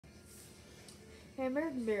Hey,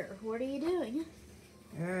 American Bear, what are you doing?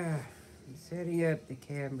 I'm setting up the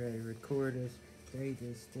camera to record us play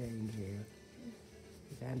this thing here.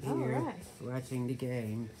 'Cause I'm here Alright. watching the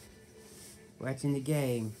game. Watching the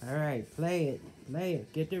game. Alright, play it. Play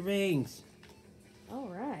it. Get the rings.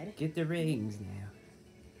 Alright. Get the rings now.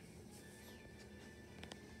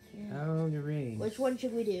 Yeah. Oh, the rings. Which one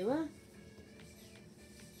should we do, huh?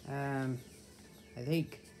 I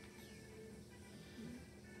think...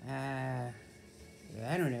 I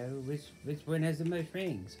don't know. Which one has the most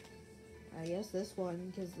rings? I guess this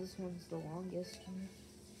one, because this one's the longest.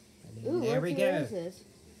 There Ooh, we let's see go. what this is.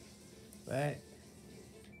 What?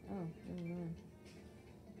 Oh, never mind.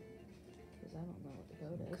 Because I don't know what the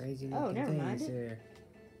code is. Crazy Oh, looking never mind. things there.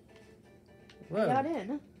 I Whoa. got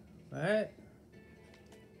in. What?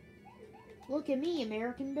 Look at me,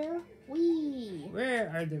 American Bear. Whee! Where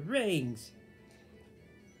are the rings?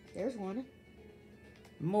 There's one.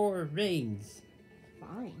 More rings.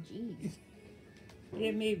 Fine, jeez.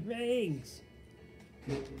 Give me rings.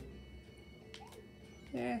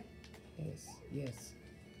 Yeah. Yes.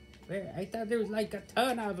 Where? I thought there was like a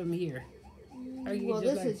ton of them here. Are you Well,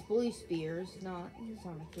 just this like- is blue spears, not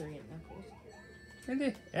Sonic Knuckles.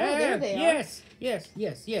 There they are.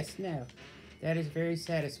 Yes. Now, that is very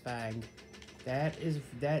satisfying.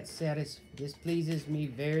 This pleases me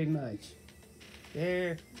very much.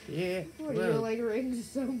 There, yeah. What do you like rings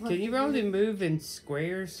so much? Can you only move in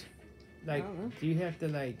squares? Like, I don't know. do you have to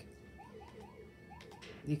like?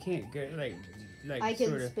 You can't go like I can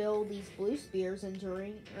sort of. spill these blue spears into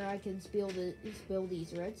rings, or I can spill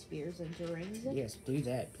these red spears into rings. Yes, do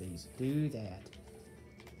that, please. Do that.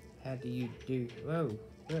 How do you do? Whoa.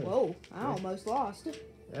 Whoa! I almost lost.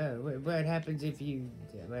 What happens if you?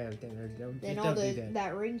 Well, don't Then don't all do that.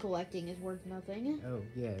 that ring collecting is worth nothing. Oh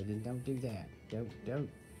yeah, then don't do that. Don't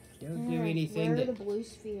do anything Where are that. the blue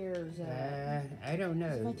spears? I don't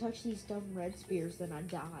If I know. touch these dumb red spears, then I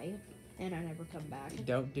die, and I never come back.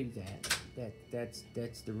 Don't do that.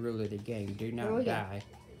 That's the rule of the game. Do we not go. die.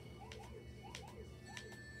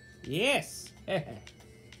 Yes.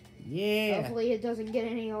 Yeah. Hopefully, it doesn't get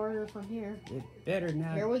any harder from here. It better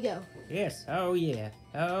not. Here we go. Yes. Oh yeah.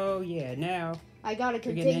 Now. I gotta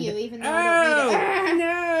we're getting continue, into- even though I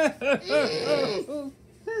don't need it.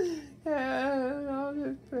 No! All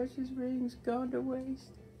the precious rings gone to waste.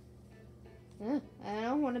 I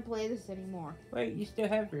don't want to play this anymore. Wait, you still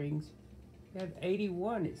have rings. You have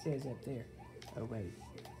 81, it says up there. Oh, wait.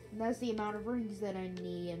 That's the amount of rings that I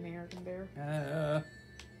need, American Bear.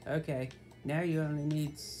 Okay. Now you only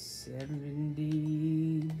need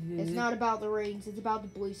 70... It's not about the rings, it's about the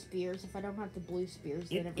blue spears. If I don't have the blue spears,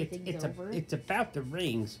 then everything's over. It's about the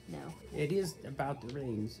rings. No. It is about the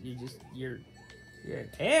rings. You're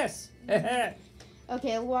yes!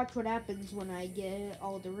 Okay, watch what happens when I get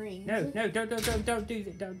all the rings. No, don't do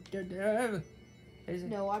that. Don't.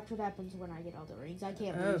 No, watch what happens when I get all the rings. I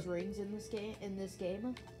can't lose rings in this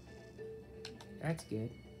game. That's good.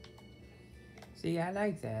 See, I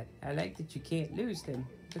like that. I like that you can't lose them.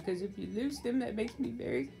 Because if you lose them, that makes me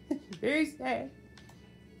very, very sad.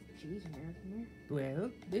 Cheese, American Bear. Well,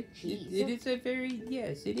 it is a very,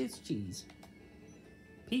 yes, it is cheese.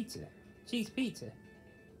 Pizza. Cheese pizza.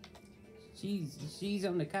 Cheese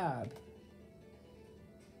on the cob.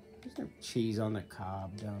 There's no cheese on the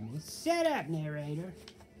cob, dummy. Shut up, narrator.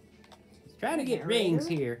 He's trying to get rings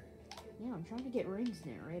here. Yeah, I'm trying to get rings,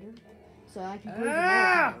 narrator. So I can prove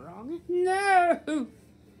American wrong. No!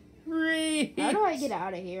 Rings! How do I get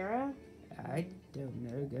out of here? I don't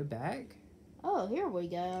know. Go back. Oh, here we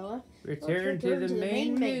go. Return to the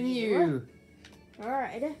main menu.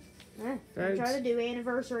 Alright. I'm Folks, trying to do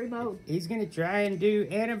anniversary mode. He's going to try and do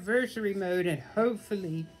anniversary mode, and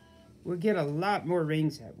hopefully we'll get a lot more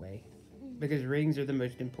rings that way. Because rings are the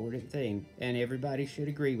most important thing, and everybody should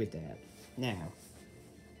agree with that. Now,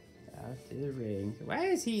 out to the rings. Why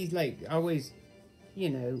is he, like, always, you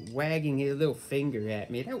know, wagging his little finger at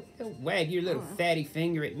me? Don't wag your little fatty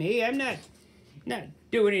finger at me. I'm not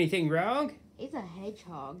doing anything wrong. It's a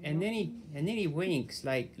hedgehog. And then he winks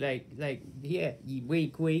like yeah, you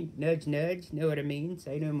wink, nudge, know what I mean?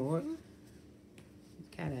 Say no more.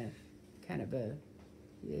 Kind of a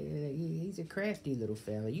yeah, he's a crafty little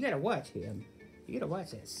fella. You gotta watch him. You gotta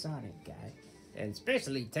watch that Sonic guy, and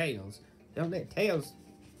especially Tails. Don't let Tails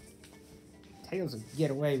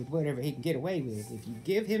get away with whatever he can get away with. If you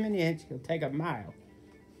give him an inch, he'll take a mile.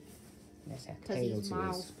 That's how Because Tails he's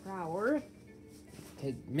miles is. per hour.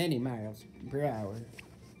 Take many miles per hour.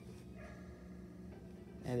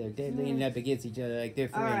 And they're leaning up against each other like they're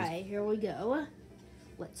friends. Alright, here we go.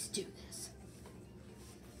 Let's do this.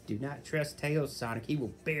 Do not trust Tails, Sonic. He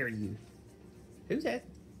will bury you. Who's that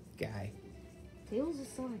guy? Tails is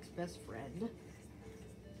Sonic's best friend.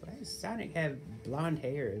 Why does Sonic have blonde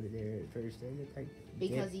hair over there at first? They look like...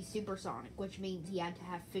 Because he's supersonic, which means he had to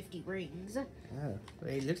have 50 rings. Oh,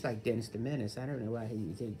 well, he looks like Dennis the Menace. I don't know why he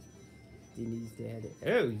thinks he needs to have it.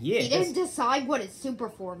 Oh, yeah. He didn't decide what his super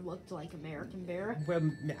form looked like, American Bear. Well,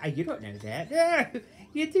 you don't know that.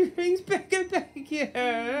 Get the rings back and back.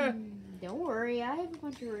 Yeah. Don't worry, I have a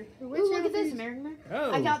bunch of rings. Ooh, Which look at one this, is- American Bear.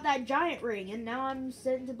 Oh. I got that giant ring, and now I'm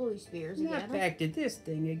sent to Blue Spears Not again. back to this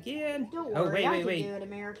thing again. Don't Oh, worry, wait, I wait, can wait. do it,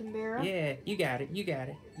 American Bear. Yeah, you got it. You got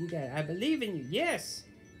it. You got it. I believe in you. Yes.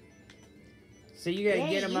 So you got to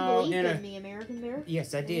get them you all believed in a... in me, American Bear.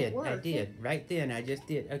 Yes, I And it did. I worked. did. Right then, I just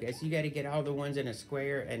did. Okay, so you got to get all the ones in a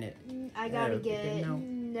square and it... I gotta Oh, it get...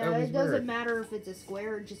 didn't No, always it doesn't work. matter if it's a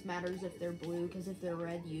square, it just matters if they're blue, because if they're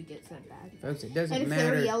red, you get sent back. Folks, it doesn't And if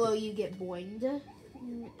matter. they're yellow, you get boinged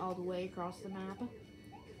all the way across the map.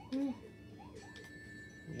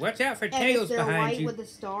 Watch out for And tails if they're behind white you. with a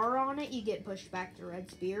star on it, you get pushed back to red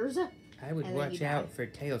spears. I would and then watch you out die. for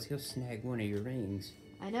tails. He'll snag one of your rings.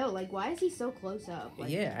 I know, like, why is he so close up?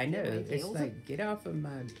 Like, Yeah, I know. get away, It's Tails. like, get off of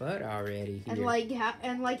my butt already here.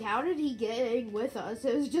 And how did he get in with us?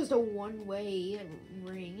 It was just a one-way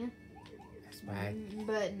ring. That's why.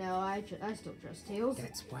 But no, I still trust Tails.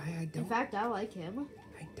 That's why I In don't. fact, I like him.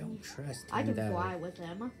 I don't trust him. I can though. fly with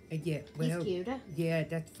him. Yeah, well, He's cute. yeah,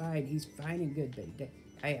 that's fine. He's fine and good, but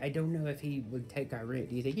I don't know if he would take our ring.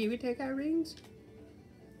 Do you think he would take our rings?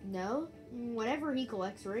 No, whenever he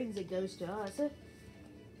collects rings, it goes to us.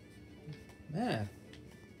 Ah,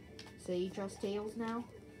 So you trust Tails now?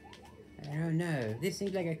 I don't know. This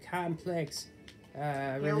seems like a complex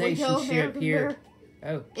Here we go, relationship American here. Bear.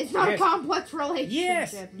 Oh, It's not yes. a complex relationship.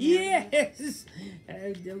 Yes, American yes.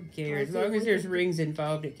 I don't care. Let's As see long if as we there's can- rings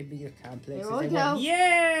involved, it can be as complex Here as we they want. go.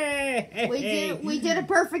 Yay! We did a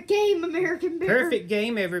perfect game, American Bear. Perfect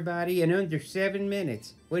game, everybody, in under 7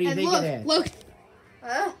 minutes. What do you And think look, of that? look.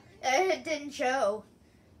 It didn't show.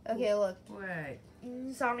 Okay, look. What?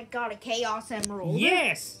 Sonic got a Chaos Emerald.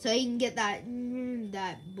 Yes! So he can get that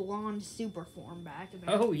blonde super form back.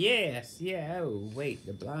 Oh, yes. Yeah. Oh, wait.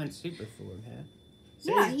 The blonde super form, huh?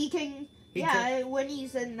 So Yeah, he's- he can. he When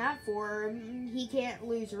he's in that form, he can't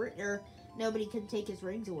lose or nobody can take his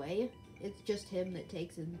rings away. It's just him that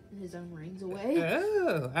takes his own rings away.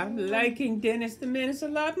 Oh, I'm liking Dennis the Menace a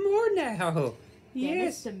lot more now. Dennis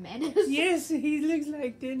Yes. the Menace. Yes, he looks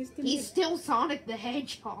like Dennis the He's Menace. still Sonic the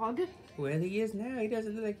Hedgehog Well, he is now. He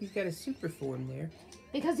doesn't look like he's got a super form there.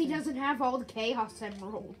 because he doesn't have all the Chaos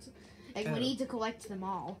Emeralds, and Oh. we need to collect them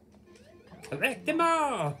all. Collect them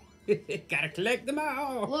all. Gotta collect them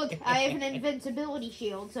all. Look, I have an invincibility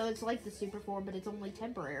shield, so it's like the super form, but it's only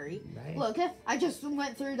temporary. Right. Look, I just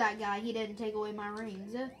went through that guy. He didn't take away my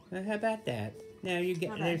rings. Well, how about that? Now you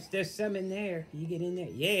get Okay. there's some in there. You get in there.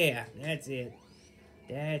 Yeah, that's it.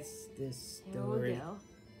 That's the Here we story. go.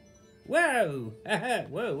 Whoa!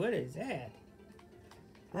 Whoa! What is that?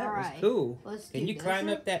 That was Alright, cool. Let's Can do you this. climb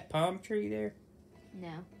up that palm tree there?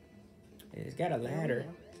 No. It's got a Here we ladder.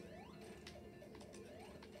 go.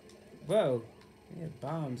 Whoa! There are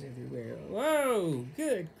bombs everywhere. Whoa!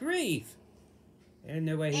 Good grief! There's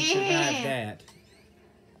no way he survived that.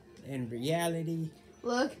 In reality,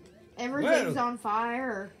 Look, everything's Whoa. on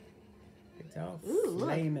fire. it's all Ooh, look.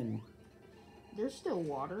 flaming. There's still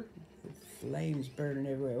water. Flames burning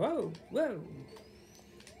everywhere. Whoa! Whoa!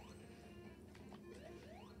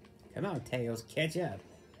 Come on, Tails, catch up.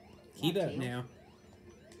 Keep Yeah, up Tails. now.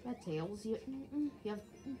 That tails, you have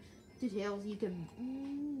two tails. You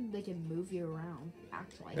can they can move you around.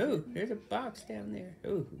 Act like Oh, it. there's a box down there.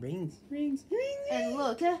 Oh, rings, rings, rings. And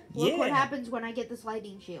look what Yeah. happens when I get this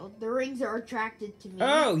lightning shield. The rings are attracted to me.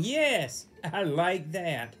 Oh, yes! I like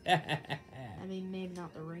that. I mean, maybe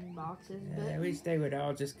not the ring boxes, but I wish they would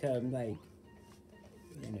all just come, like,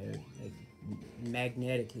 you know, like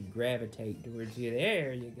magnetically gravitate towards you.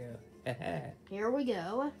 There you go. here we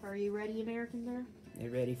go. Are you ready, American Bear? You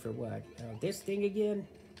ready for what? Oh, this thing again?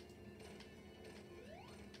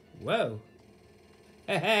 Whoa.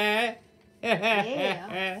 Yeah.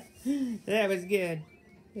 That was good.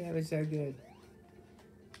 That was so good.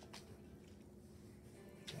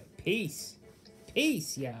 Peace.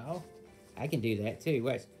 Peace, y'all. I can do that too.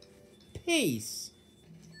 Watch. Peace.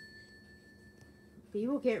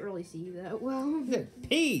 People can't really see that well. Look,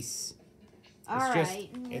 peace. All It's just- right,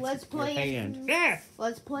 it's let's your play. hand. Ah!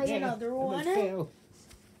 Let's play Yeah, another I'm one. gonna fail.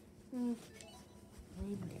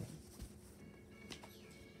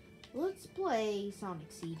 Let's play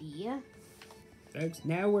Sonic CD. Folks,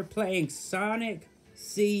 now we're playing Sonic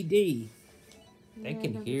CD. They Yeah,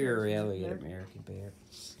 can don't hear be Elliot, scared. American Bear.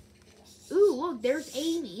 Ooh, look, there's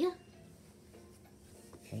Amy.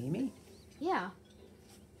 Amy? Yeah,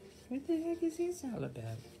 What the heck is this all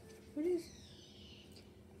about? What is...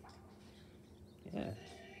 Yeah.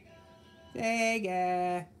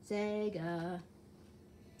 Sega. Sega.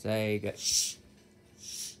 Sega. Shh.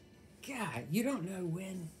 Shh. God, you don't know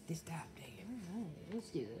when to stop there. Alright, let's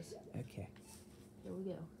do this. Okay. Here we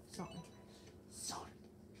go. Sonic.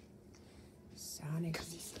 Sonic.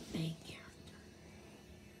 Because he's the main character.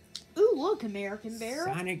 Ooh, look, American Bear.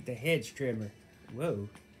 Sonic the Hedge Trimmer. Whoa.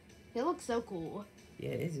 It looks so cool.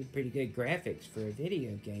 Yeah, this is pretty good graphics for a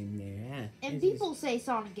video game there, huh? And This people say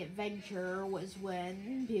Sonic Adventure was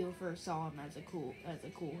when people first saw him as a cool head.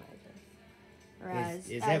 Or as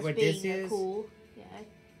that what being this a is? cool. Yeah.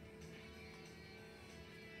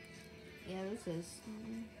 Yeah, this is.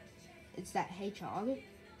 It's that hedgehog.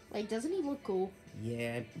 Like, doesn't he look cool?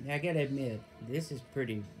 Yeah, I gotta admit, this is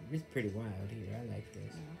pretty wild here. I like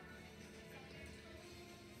this. Yeah.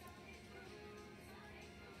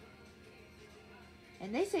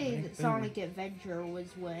 And they say that Sonic Adventure was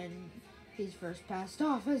when he's first passed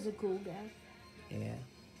off as a cool guy. Yeah.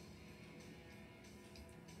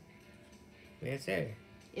 Where's there?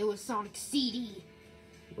 It was Sonic CD.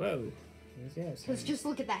 Whoa. What's that? Because just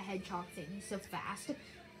look at that hedgehog thing. He's so fast.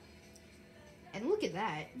 And look at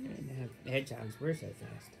that. Hedgehogs were so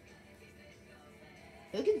fast.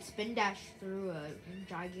 Who can spin dash through a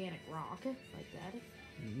gigantic rock like that?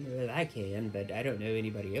 Well, I can, but I don't know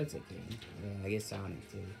anybody else that can. Well, I guess Sonic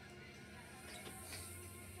too.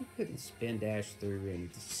 You couldn't spin dash through and...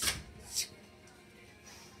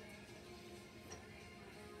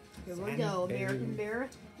 Here we go, American Bear.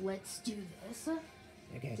 Let's do this.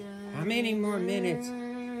 Okay. How many more minutes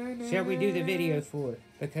shall we do the video for?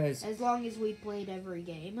 Because... As long as we played every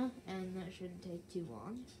game, and that shouldn't take too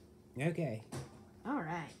long. Okay.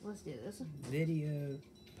 Alright, let's do this. Video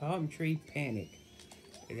Palm Tree Panic.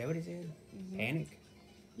 Is that what it said? Mm-hmm. Panic?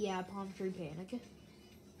 Yeah, Palm Tree Panic.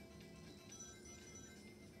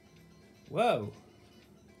 Whoa.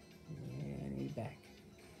 And he's back.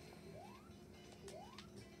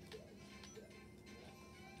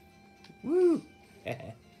 Woo!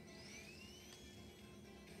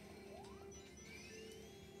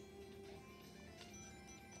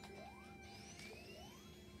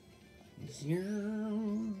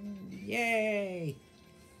 Yay!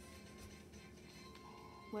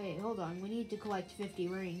 Wait, hold on. We need to collect 50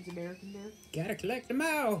 rings, American Bear. Gotta collect them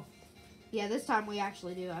all! Yeah, this time we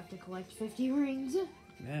actually do have to collect 50 rings.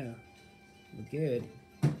 No. We're good.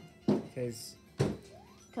 Because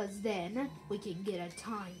then we can get a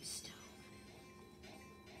time stone.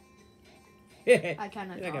 I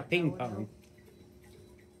kind of like a ping pong.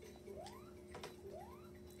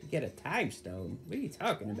 You get a time stone? What are you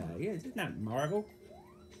talking about? Yeah, this is not Marvel.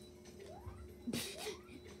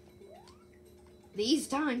 These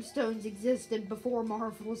time stones existed before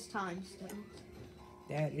Marvel's time stone.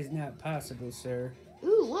 That is not possible, sir.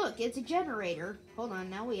 Ooh, look, it's a generator. Hold on,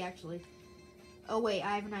 now we actually... Oh, wait,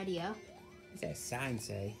 I have an idea. What's that sign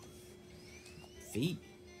say? Feet?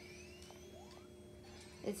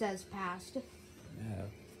 It says past.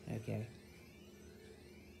 Oh, okay.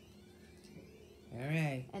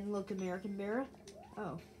 Alright. And look, American Bear.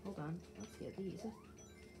 Oh, hold on. Let's get these.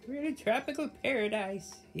 We're in a tropical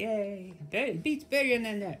paradise. Yay. It beats better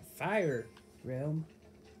than that fire realm.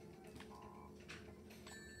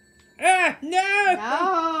 Ah, no!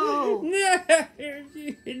 No!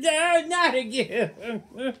 No, not again.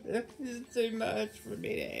 This is too much for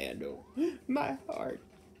me to handle. My heart.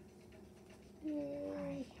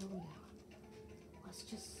 Alright, here we go. Let's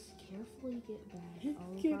just carefully get back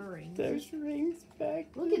all of Get our rings. those rings back.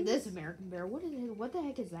 Look at this, American Bear. What the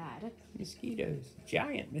heck is that? Mosquitoes.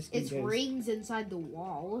 Giant mosquitoes. It's rings inside the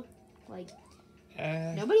wall. Like,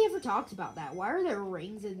 Uh, nobody ever talks about that. Why are there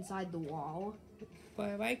rings inside the wall?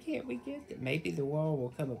 why can't we get them? Maybe the wall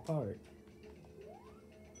will come apart.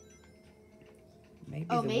 Maybe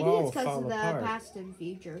Oh, the maybe wall it's will because fall of the apart. past and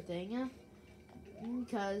future thing.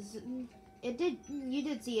 Because it did. You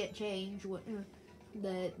did see it change.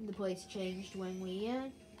 The place changed when we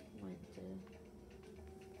went to.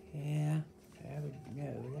 Yeah, I would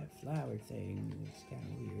know. That flower thing is kind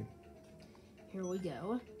of weird. Here we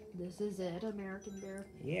go. This is it, American Bear.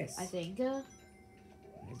 Yes. I think. Let's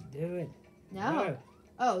do it. No.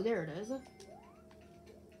 Oh, there it is.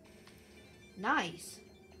 Nice.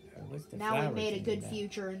 What's the Now we flower made a thing good about?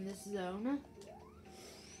 future in this zone.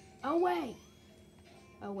 Oh wait.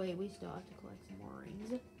 Oh wait, we still have to collect some more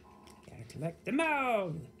rings. Gotta collect them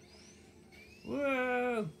all.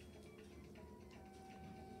 Whoa.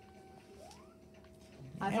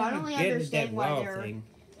 I I'm finally good at understand that why wall they're. thing.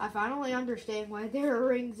 I finally understand why there are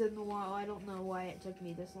rings in the wall. I don't know why it took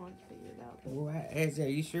me this long to figure it out. But... Are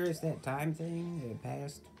you sure it's that time thing, the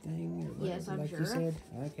past thing, or yes, I'm like sure. you said?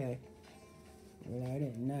 Okay. Well, I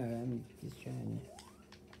didn't know. I'm just trying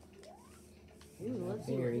to. Ooh, let's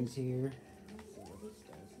see bearings here. Let's see what this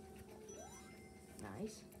does.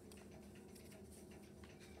 Nice.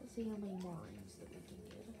 Let's see how many more rings that we can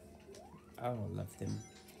get. All of them.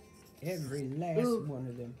 Every last one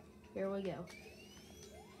of them. Here we go.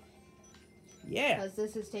 Yeah. Because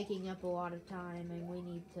this is taking up a lot of time and we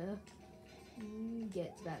need to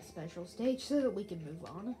get to that special stage so that we can move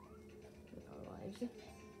on with our lives.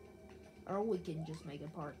 Or we can just make a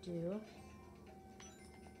part 2.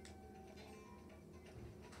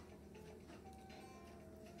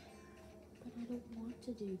 But I don't want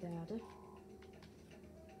to do that.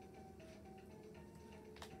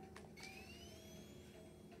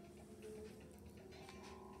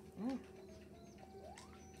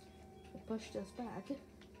 It pushed us back.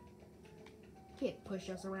 Can't push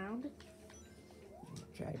us around.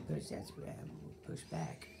 Try to push us around. We'll push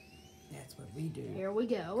back. That's what we do. Here we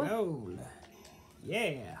go. Goal.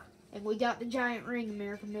 Yeah. And we got the giant ring,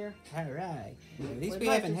 American Bear. All right. At least we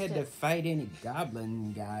haven't had to fight any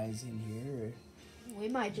goblin guys in here. We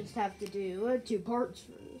might just have to do 2 parts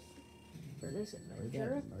for this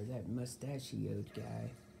adventure. Or that mustachioed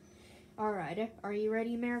guy. All right. Are you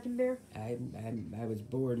ready, American Bear? I was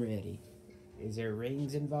born ready. Is there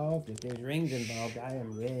rings involved? If there's rings involved, I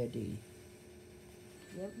am ready.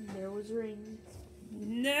 Yep, there was rings.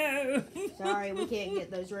 No! Sorry, we can't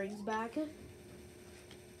get those rings back.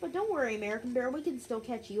 But don't worry, American Bear. We can still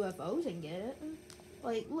catch UFOs and get it.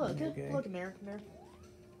 Like, look. Okay. Look, American Bear.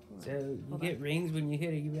 So, you get rings when you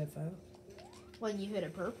hit a UFO? When you hit a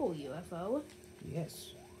purple UFO.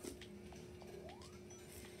 Yes.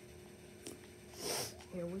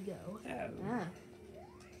 Here we go. Oh.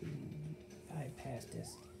 I passed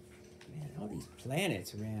this. Man, all these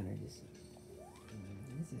planets around are just...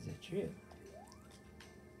 This is a trip.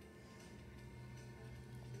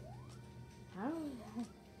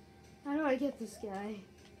 How do I get this guy?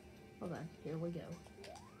 Hold on. Here we go.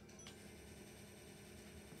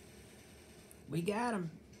 We got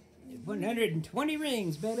him. 120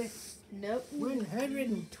 rings, baby. Nope.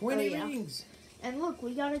 120 rings. And look,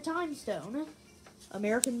 we got a time stone.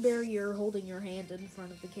 American Bear, you're holding your hand in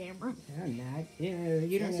front of the camera. I'm not. You don't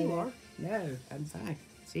yes, know you that. are. No, I'm fine.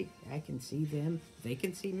 See, I can see them. They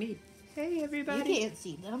can see me. Hey, everybody. You can't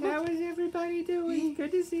see them. How is everybody doing?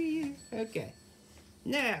 Good to see you. Okay.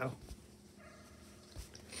 Now.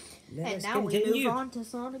 And now we move on to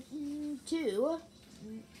Sonic 2.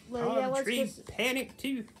 Let's just... Panic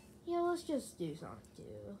 2. Yeah, let's just do Sonic 2.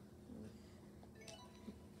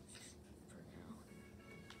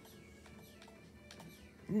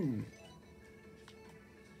 For now.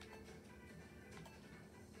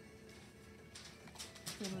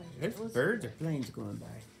 There's birds or planes going by.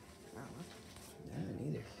 I don't know. No,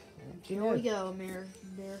 neither. Here we go,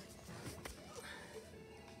 American Bear.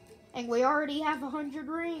 And we already have 100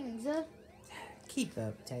 rings. Keep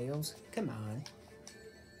up, Tails. Come on.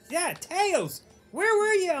 Yeah, Tails! Where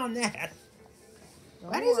were you on that?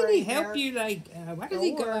 Why doesn't he help you, like, why does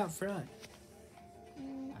he go out front?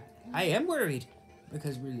 I am worried,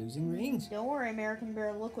 because we're losing rings. Don't worry, American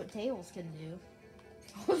Bear. Look what Tails can do.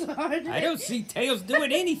 Hold on. I don't see Tails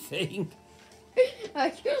doing anything.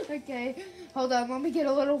 Okay, hold on. Let me get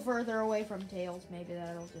a little further away from Tails. Maybe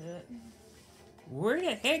that'll do it. Where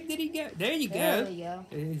the heck did he go? There you go. There we go.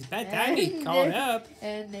 It's about time he caught up.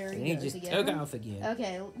 And there And he he goes just again. took off again.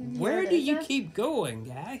 Okay. Where do you keep going,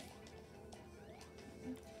 guy?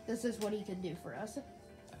 This is what he can do for us.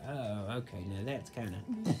 Oh, okay. Now that's kind of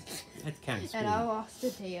sweet. And I lost a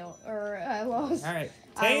tail, or I lost. All right,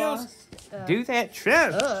 Tails, do that trick.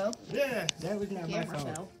 Uh-oh. Yeah, that was not my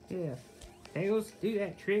fault. Fell. Yeah, Tails, do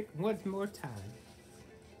that trick once more time.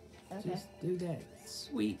 Okay. Just do that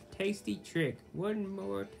sweet, tasty trick one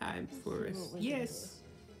more time for us. Yes.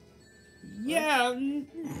 Yeah.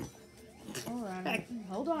 All right.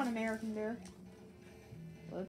 Hold on, American Bear.